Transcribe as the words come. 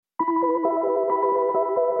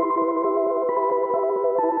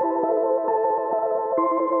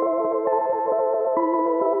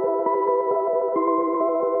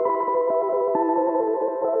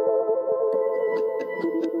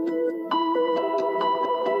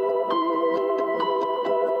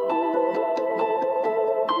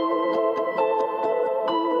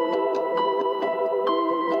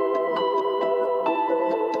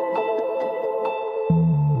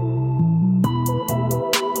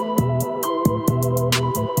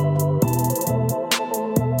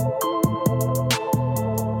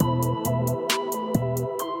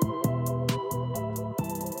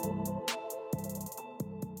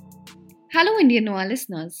Hello, Indian Noir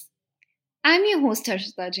listeners. I'm your host,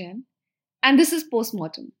 Harshita Jain, and this is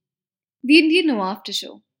Mortem, the Indian Noir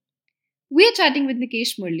Aftershow. We are chatting with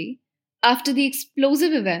Nikesh Murli after the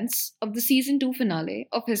explosive events of the season 2 finale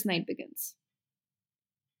of His Night Begins.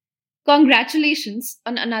 Congratulations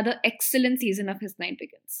on another excellent season of His Night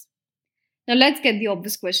Begins. Now let's get the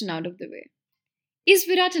obvious question out of the way. Is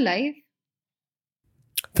Virat alive?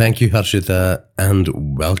 Thank you, Harshita,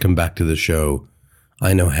 and welcome back to the show.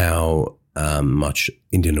 I know how much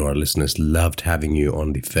Indian Noir listeners loved having you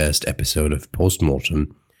on the first episode of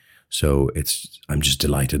Mortem, so I'm just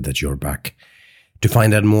delighted that you're back to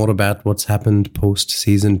find out more about what's happened post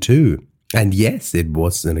season 2. And yes, it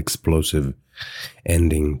was an explosive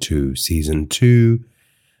ending to season 2,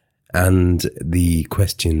 and the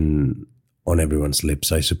question on everyone's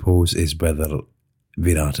lips, I suppose, is whether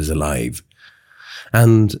Virat is alive.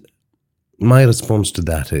 And my response to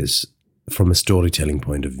that is, from a storytelling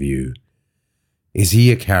point of view, is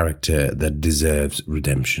he a character that deserves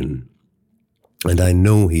redemption? And I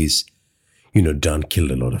know he's,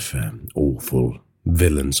 killed a lot of awful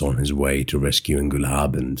villains on his way to rescuing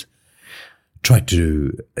Gulab and tried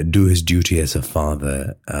to do his duty as a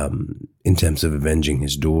father in terms of avenging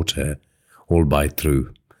his daughter, albeit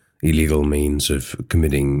through illegal means of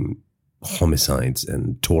committing homicides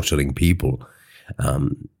and torturing people.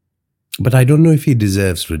 But I don't know if he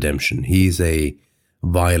deserves redemption. He's a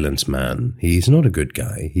violent man. He's not a good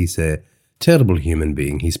guy. He's a terrible human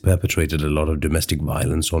being. He's perpetrated a lot of domestic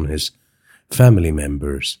violence on his family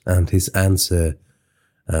members, and his answer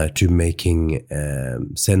to making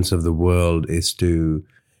sense of the world is to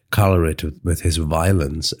color it with his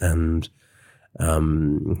violence. And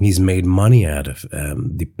he's made money out of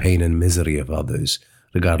the pain and misery of others,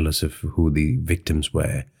 regardless of who the victims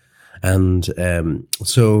were. And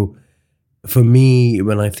so for me,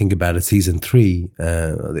 when I think about it, season 3,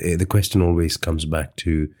 the question always comes back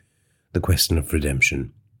to the question of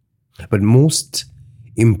redemption. But most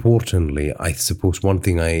importantly, I suppose one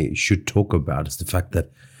thing I should talk about is the fact that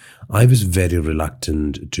I was very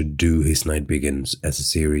reluctant to do His Night Begins as a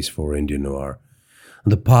series for Indian Noir.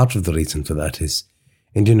 And the part of the reason for that is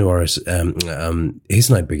Indian Noir's His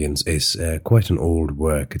Night Begins is quite an old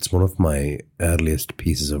work. It's one of my earliest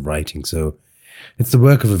pieces of writing. So it's the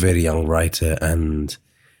work of a very young writer, and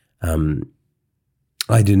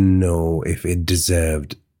I didn't know if it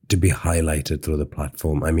deserved to be highlighted through the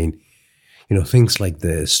platform. I mean, things like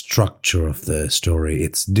the structure of the story,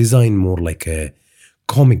 it's designed more like a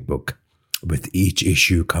comic book with each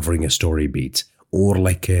issue covering a story beat, or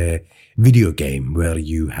like a video game where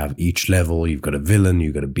you have each level, you've got a villain,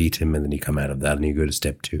 you've got to beat him, and then you come out of that and you go to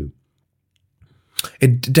step 2.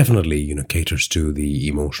 It definitely, caters to the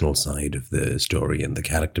emotional side of the story and the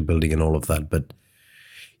character building and all of that. But,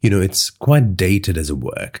 it's quite dated as a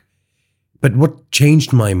work. But what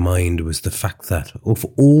changed my mind was the fact that of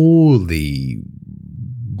all the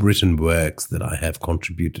written works that I have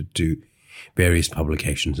contributed to various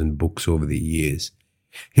publications and books over the years,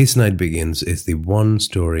 His Night Begins is the one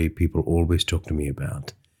story people always talk to me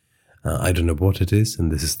about. I don't know what it is,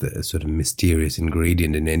 and this is the sort of mysterious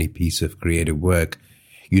ingredient in any piece of creative work.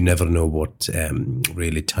 You never know what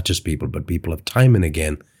really touches people, but people have time and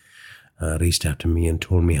again reached out to me and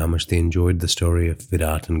told me how much they enjoyed the story of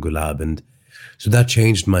Virat and Gulab, and so that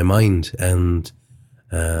changed my mind, and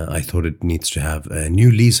I thought it needs to have a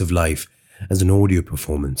new lease of life as an audio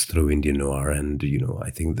performance through Indian Noir. And, I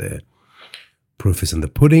think the proof is in the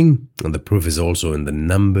pudding, and the proof is also in the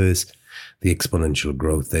numbers, the exponential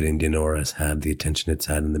growth that Indian Noir has had, the attention it's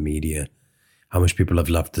had in the media, how much people have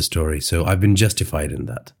loved the story. So I've been justified in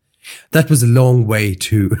that. That was a long way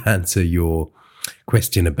to answer your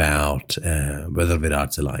question about whether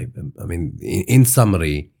Virat's alive. I mean, in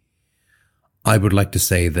summary, I would like to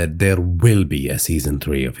say that there will be a season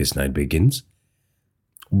 3 of His Night Begins.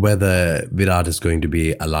 Whether Virat is going to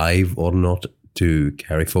be alive or not to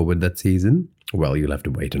carry forward that season, well, you'll have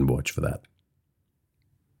to wait and watch for that.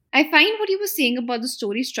 I find what you were saying about the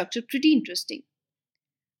story structure pretty interesting.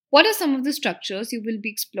 What are some of the structures you will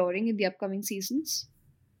be exploring in the upcoming seasons?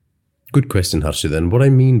 Good question, Harshit. And what I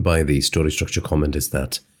mean by the story structure comment is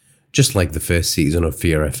that, just like the first season of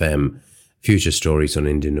Fear FM, future stories on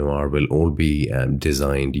Indian Noir will all be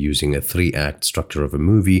designed using a 3-act structure of a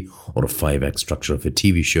movie or a 5-act structure of a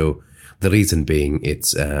TV show. The reason being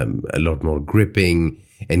it's a lot more gripping,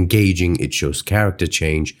 engaging, it shows character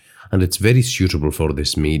change, and it's very suitable for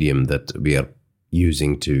this medium that we are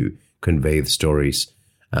using to convey the stories,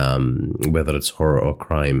 whether it's horror or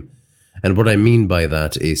crime. And what I mean by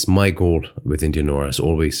that is my goal with Indian Noir has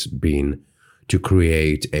always been to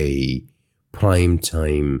create a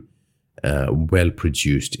prime-time,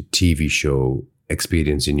 well-produced TV show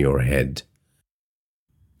experience in your head.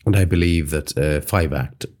 And I believe that a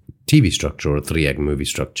 5-act TV structure or a 3-act movie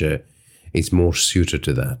structure is more suited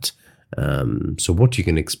to that. So what you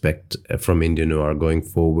can expect from Indian Noir going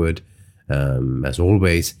forward, as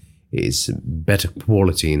always, is better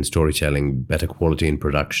quality in storytelling, better quality in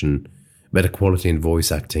production, better quality in voice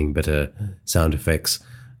acting, better sound effects.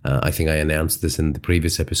 I think I announced this in the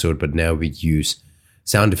previous episode, but now we use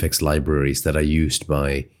sound effects libraries that are used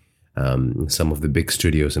by some of the big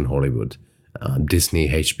studios in Hollywood, Disney,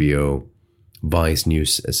 HBO, Vice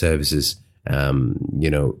News Services.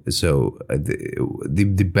 So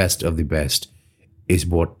the best of the best is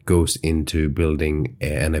what goes into building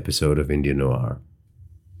an episode of Indian Noir.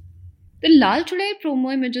 The Lal Chudai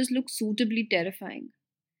promo images look suitably terrifying.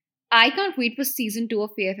 I can't wait for season 2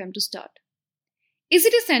 of AFM to start. Is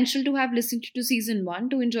it essential to have listened to season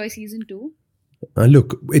 1 to enjoy season 2?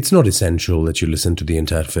 Look, it's not essential that you listen to the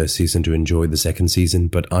entire first season to enjoy the second season,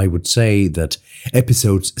 but I would say that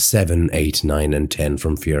episodes 7, 8, 9, and 10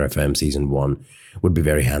 from Fear FM season 1 would be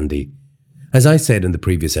very handy. As I said in the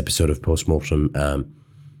previous episode of Postmortem,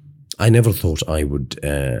 I never thought I would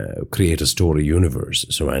create a story universe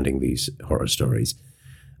surrounding these horror stories.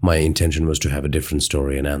 My intention was to have a different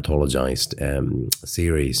story, an anthologized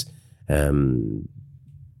series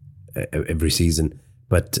every season.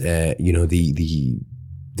 But, the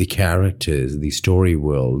characters, the story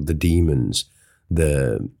world, the demons,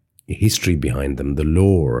 the history behind them, the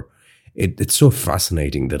lore, it's so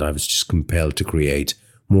fascinating that I was just compelled to create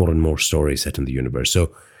more and more stories set in the universe.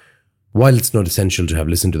 So while it's not essential to have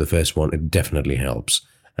listened to the first one, it definitely helps.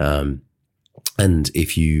 And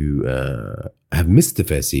if you have missed the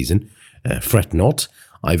first season, fret not.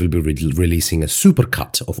 I will be releasing a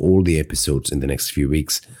supercut of all the episodes in the next few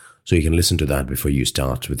weeks, so you can listen to that before you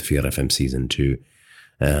start with Fear FM Season 2.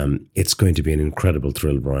 It's going to be an incredible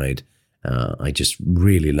thrill ride. I just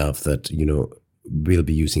really love that, we'll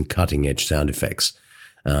be using cutting-edge sound effects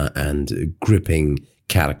and gripping,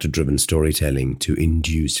 character-driven storytelling to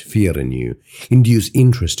induce fear in you, induce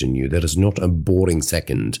interest in you. There is not a boring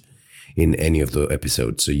second in any of the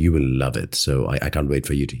episodes, so you will love it. So I can't wait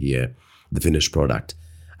for you to hear the finished product.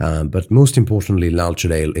 But most importantly, Lal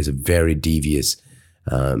Chudai is a very devious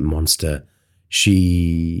monster.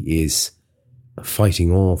 She is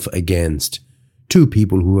fighting off against two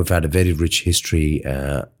people who have had a very rich history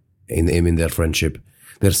in their friendship.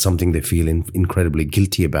 There's something they feel incredibly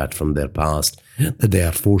guilty about from their past that they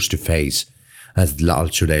are forced to face as Lal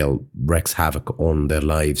Chudai wreaks havoc on their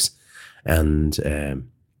lives. And,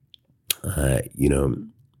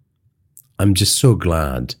 I'm just so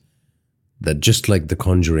glad that just like the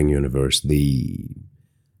Conjuring universe, the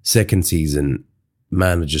second season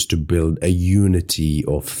manages to build a unity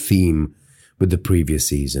of theme with the previous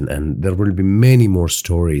season, and there will be many more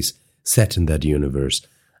stories set in that universe.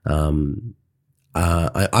 I'm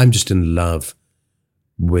just in love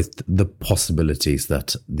with the possibilities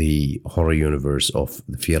that the horror universe of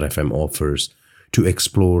the Fear FM offers to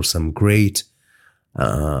explore some great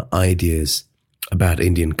ideas about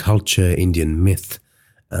Indian culture, Indian myth,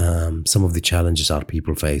 some of the challenges our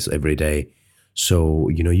people face every day. So,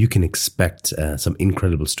 you can expect some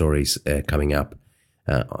incredible stories coming up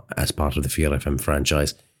as part of the Fear FM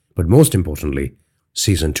franchise. But most importantly,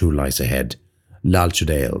 season 2 lies ahead. Lal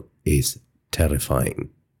Chudai is terrifying.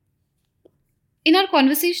 In our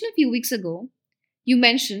conversation a few weeks ago, you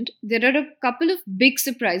mentioned there are a couple of big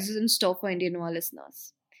surprises in store for Indian Noir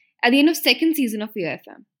listeners at the end of second season of Fear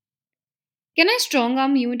FM. Can I strong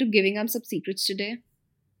arm you into giving up some secrets today?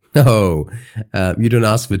 No, you don't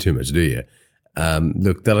ask for too much, do you?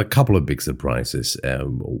 Look, there are a couple of big surprises,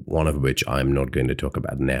 one of which I'm not going to talk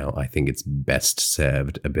about now. I think it's best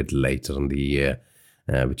served a bit later in the year,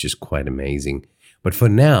 which is quite amazing. But for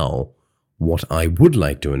now, what I would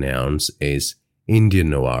like to announce is Indian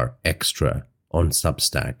Noir Extra on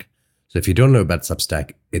Substack. So if you don't know about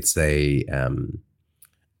Substack, it's a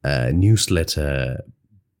newsletter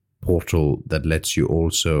portal that lets you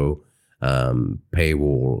also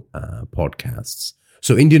paywall podcasts.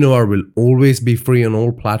 So Indian Noir will always be free on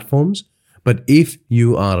all platforms. But if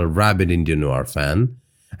you are a rabid Indian Noir fan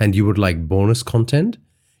and you would like bonus content,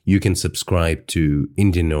 you can subscribe to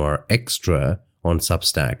Indian Noir Extra on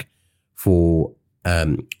Substack for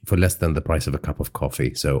less than the price of a cup of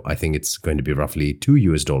coffee. So I think it's going to be roughly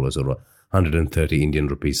 $2 or 130 Indian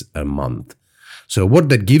rupees a month. So what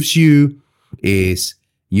that gives you is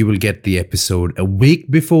you will get the episode a week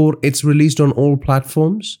before it's released on all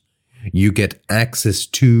platforms. You get access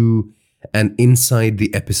to an inside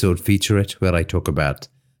the episode featurette where I talk about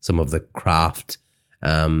some of the craft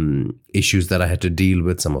issues that I had to deal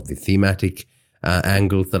with, some of the thematic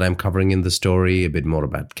angles that I'm covering in the story, a bit more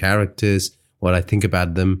about characters, what I think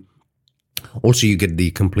about them. Also, you get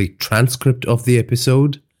the complete transcript of the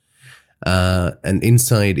episode. And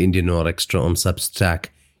inside Indian Noir Extra on Substack,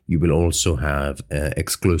 you will also have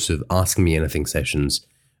exclusive Ask Me Anything sessions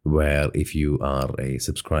where if you are a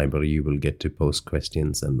subscriber, you will get to post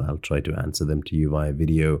questions and I'll try to answer them to you via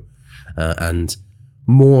video. And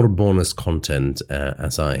more bonus content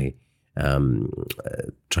as I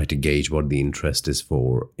try to gauge what the interest is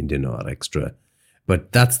for Indian Noir Extra.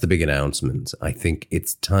 But that's the big announcement. I think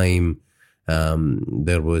it's time.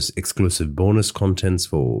 There was exclusive bonus contents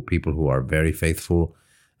for people who are very faithful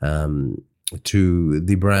to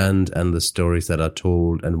the brand and the stories that are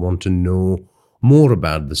told and want to know more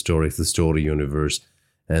about the stories, the story universe,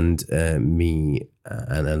 and me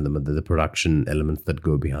and the production elements that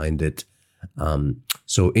go behind it.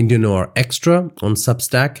 So Indian Noir Extra on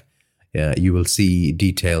Substack. You will see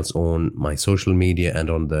details on my social media and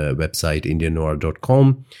on the website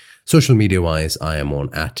indiannoir.com. Social media-wise, I am on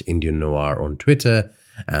 @IndianNoir on Twitter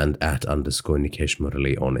and @_Nikesh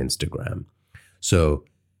Murali on Instagram. So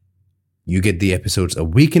you get the episodes a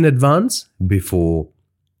week in advance before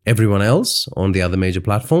everyone else on the other major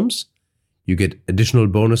platforms. You get additional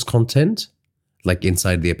bonus content like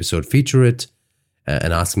inside the episode featurette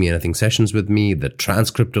and Ask Me Anything sessions with me, the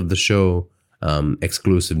transcript of the show,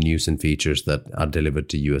 exclusive news and features that are delivered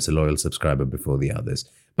to you as a loyal subscriber before the others.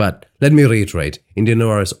 But let me reiterate, Indian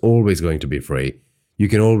Noir is always going to be free. You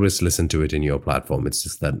can always listen to it in your platform. It's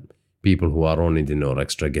just that people who are on Indian Noir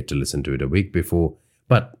Extra get to listen to it a week before.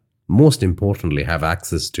 But most importantly, have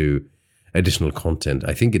access to additional content.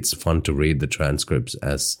 I think it's fun to read the transcripts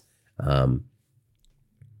as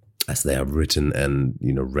they are written and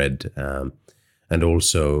read, and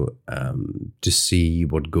also to see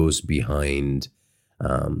what goes behind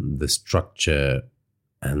the structure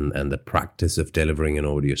and the practice of delivering an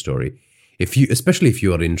audio story. Especially if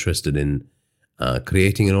you are interested in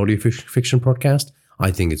creating an audio fiction podcast,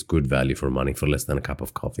 I think it's good value for money for less than a cup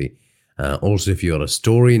of coffee. Also, if you're a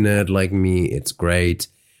story nerd like me, it's great.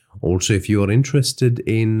 Also, if you're interested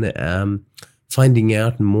in finding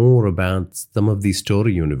out more about some of these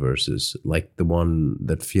story universes, like the one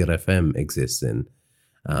that Fear FM exists in,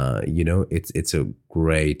 it's a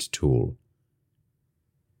great tool.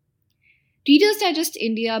 Reader's Digest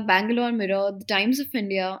India, Bangalore Mirror, The Times of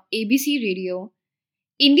India, ABC Radio.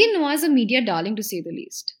 Indian Noir is a media darling to say the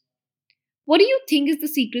least. What do you think is the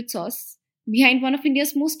secret sauce behind one of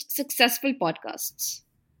India's most successful podcasts?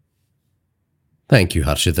 Thank you,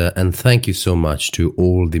 Harshita, and thank you so much to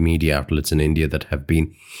all the media outlets in India that have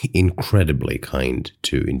been incredibly kind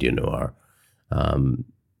to Indian Noir.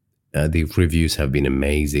 The reviews have been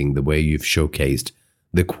amazing, the way you've showcased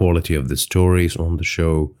the quality of the stories on the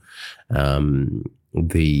show,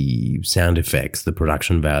 the sound effects, the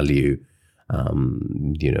production value,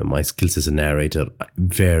 my skills as a narrator.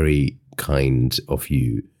 Very kind of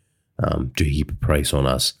you to heap praise on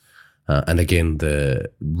us. And again,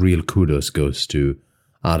 the real kudos goes to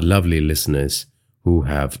our lovely listeners who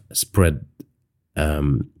have spread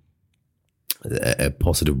a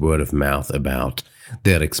positive word of mouth about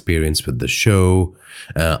their experience with the show.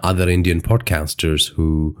 Other Indian podcasters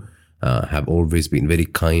who have always been very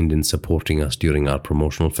kind in supporting us during our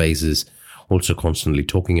promotional phases, also constantly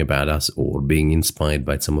talking about us or being inspired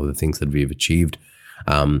by some of the things that we've achieved.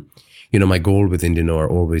 My goal with Indian Noir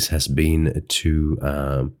always has been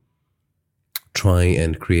to try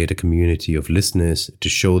and create a community of listeners, to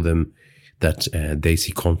show them that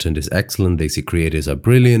Desi content is excellent, Desi creators are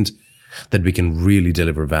brilliant, that we can really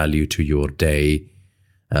deliver value to your day.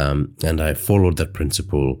 And I followed that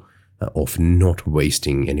principle of not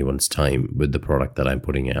wasting anyone's time with the product that I'm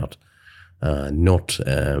putting out, not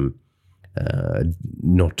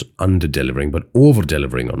under-delivering, but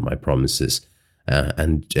over-delivering on my promises,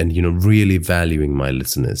 and really valuing my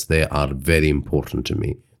listeners. They are very important to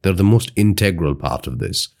me. They're the most integral part of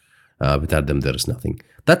this. Without them, there is nothing.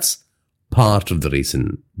 That's part of the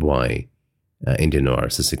reason why Indian Noir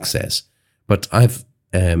is a success. But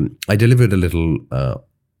I delivered a little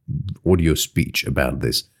audio speech about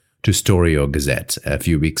this to Story or Gazette a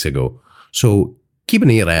few weeks ago. So keep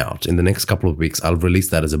an ear out. In the next couple of weeks, I'll release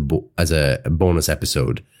that as a bonus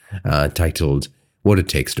episode titled "What It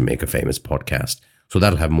Takes to Make a Famous Podcast." So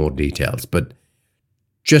that'll have more details. But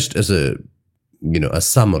just as a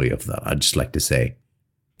summary of that, I'd just like to say,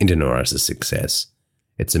 Indian Noir is a success.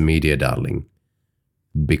 It's a media darling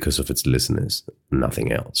because of its listeners,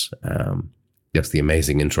 nothing else. Just the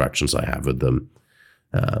amazing interactions I have with them,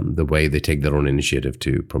 the way they take their own initiative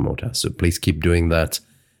to promote us. So please keep doing that,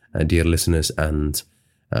 dear listeners, and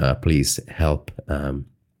please help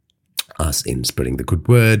us in spreading the good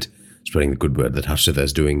word that Harshita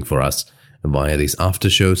is doing for us via these after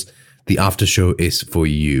shows. The after show is for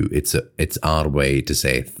you. It's our way to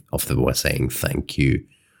say saying thank you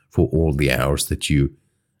for all the hours that you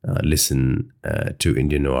listen to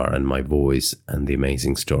Indian Noir and my voice and the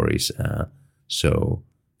amazing stories. So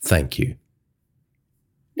thank you.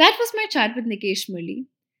 That was my chat with Nikesh Murli,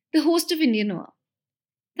 the host of Indian Noir.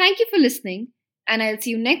 Thank you for listening, and I'll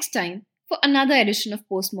see you next time for another edition of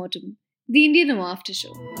Postmortem, the Indian Noir After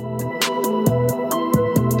Show.